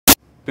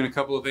Been a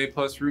couple of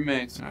A-plus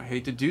roommates. I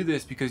hate to do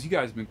this because you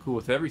guys have been cool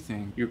with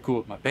everything. You're cool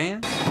with my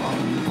band.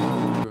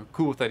 You're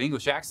cool with that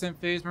English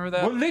accent phase, remember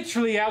that? We're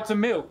literally out to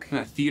milk. And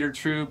that theater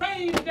troupe.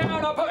 Hey,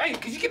 down, up. Hey,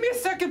 could you give me a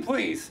second,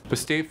 please? But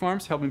State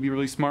Farm's helped me be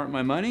really smart with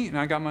my money, and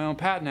I got my own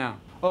pet now.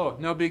 Oh,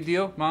 no big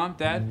deal. Mom,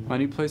 Dad, my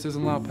new place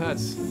doesn't allow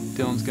pets.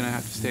 Dylan's gonna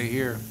have to stay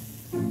here.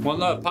 One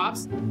love,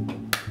 Pops.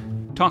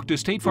 Talk to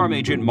State Farm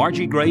agent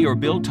Margie Gray or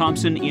Bill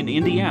Thompson in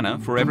Indiana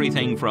for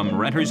everything from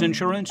renter's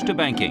insurance to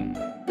banking.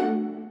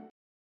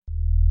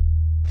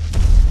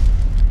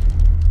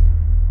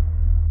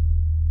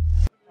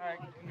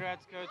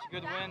 Congrats, Coach.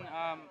 Good win.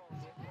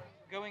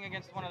 Going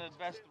against one of the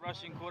best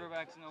rushing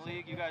quarterbacks in the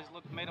league, you guys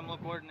made them look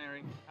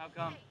ordinary. How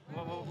come?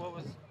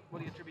 What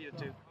do you attribute it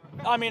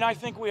to? I mean, I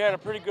think we had a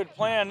pretty good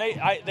plan.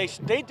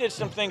 They did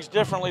some things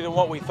differently than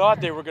what we thought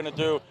they were going to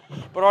do,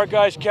 but our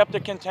guys kept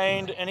it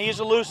contained, and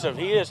he's elusive.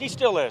 He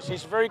still is.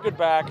 He's a very good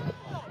back,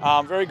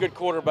 very good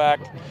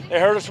quarterback. They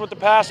hurt us with the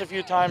pass a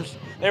few times.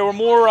 They were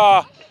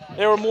more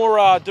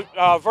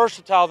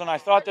versatile than I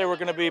thought they were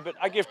going to be, but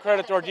I give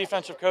credit to our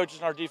defensive coaches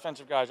and our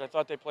defensive guys. I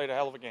thought they played a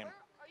hell of a game.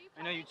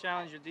 I know you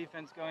challenged your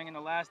defense going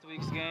into last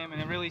week's game, and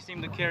it really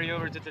seemed to carry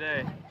over to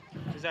today.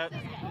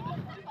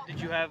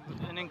 Did you have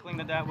an inkling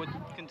that would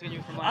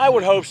continue from last week? I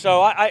would hope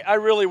so. I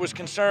really was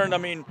concerned. I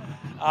mean,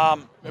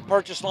 the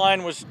purchase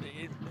line was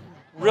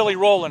really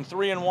rolling,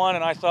 3-1,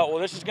 and I thought, well,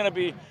 this is going to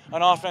be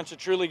an offense that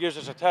truly gives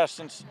us a test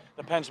since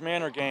the Penn's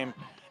Manor game.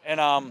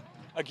 And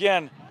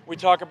again, we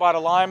talk about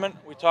alignment,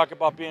 we talk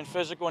about being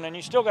physical, and then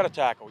you still got to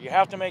tackle. You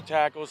have to make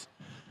tackles.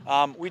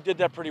 We did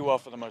that pretty well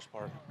for the most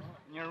part.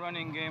 Your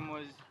running game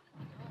was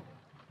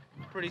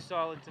pretty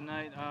solid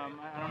tonight.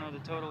 I don't know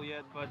the total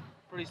yet, but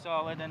pretty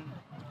solid. And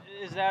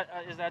is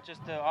that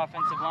just the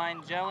offensive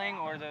line gelling,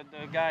 or the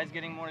guys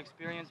getting more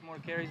experience, more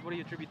carries? What do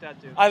you attribute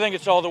that to? I think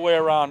it's all the way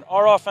around.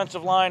 Our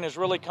offensive line has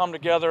really come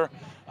together.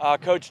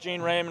 Coach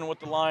Gene Raymond with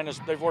the line,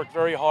 they've worked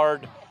very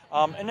hard.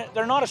 And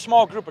they're not a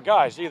small group of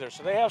guys either,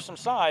 so they have some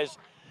size,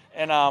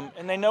 and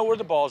they know where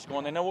the ball's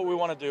going. They know what we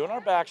want to do, and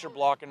our backs are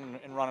blocking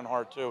and running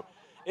hard too.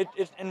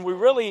 And we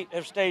really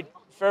have stayed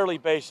fairly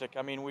basic.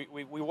 I mean,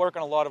 we work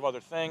on a lot of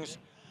other things,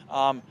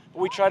 but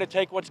we try to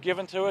take what's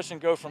given to us and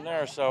go from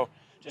there. So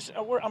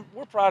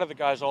we're proud of the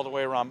guys all the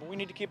way around, but we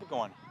need to keep it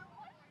going.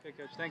 Okay,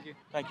 Coach. Thank you.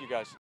 Thank you,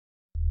 guys.